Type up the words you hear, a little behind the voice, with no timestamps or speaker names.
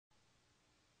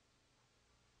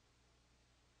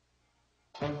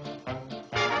You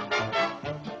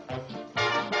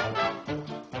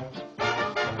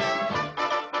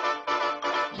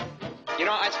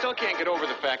know, I still can't get over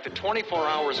the fact that 24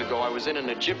 hours ago I was in an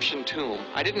Egyptian tomb.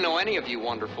 I didn't know any of you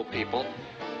wonderful people.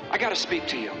 I gotta speak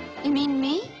to you. You mean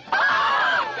me?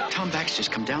 Tom Baxter's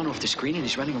come down off the screen and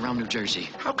he's running around New Jersey.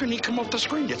 How can he come off the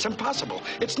screen? It's impossible.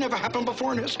 It's never happened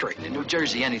before in history. In New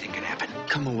Jersey, anything can happen.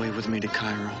 Come away with me to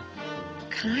Cairo.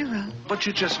 Cairo? But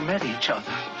you just met each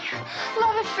other.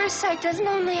 Love at first sight doesn't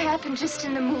only happen just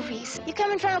in the movies. You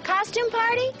coming from a costume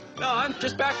party? No, I'm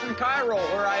just back from Cairo,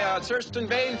 where I searched in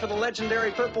vain for the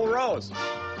legendary Purple Rose.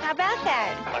 How about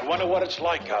that? I wonder what it's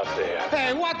like out there.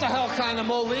 Hey, what the hell kind of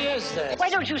movie is this? Why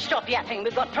don't you stop yapping?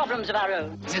 We've got problems of our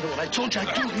own. You know what I told you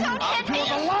I'd do?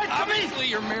 Obviously,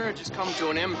 your marriage has come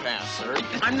to an impasse, sir.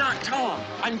 I'm not Tom.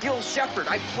 I'm Gil Shepard.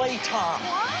 I play Tom.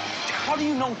 What? How do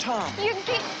you know Tom?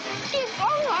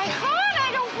 Oh, my God,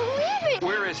 I don't believe it.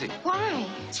 Where is he? Why?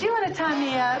 Do you want to tie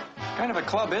me up? What kind of a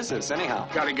club is this, anyhow?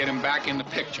 Got to get him back in the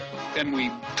picture. Then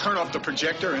we turn off the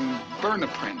projector and burn the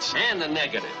prints. And the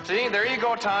negative. See, there you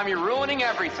go, Tom. You're ruining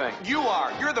everything. You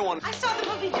are. You're the one. I saw the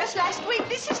movie just last week.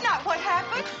 This is not what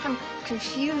happened. I'm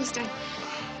confused.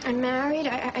 I'm married.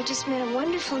 I just met a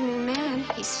wonderful new man.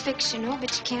 He's fictional,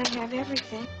 but you can't have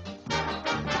everything.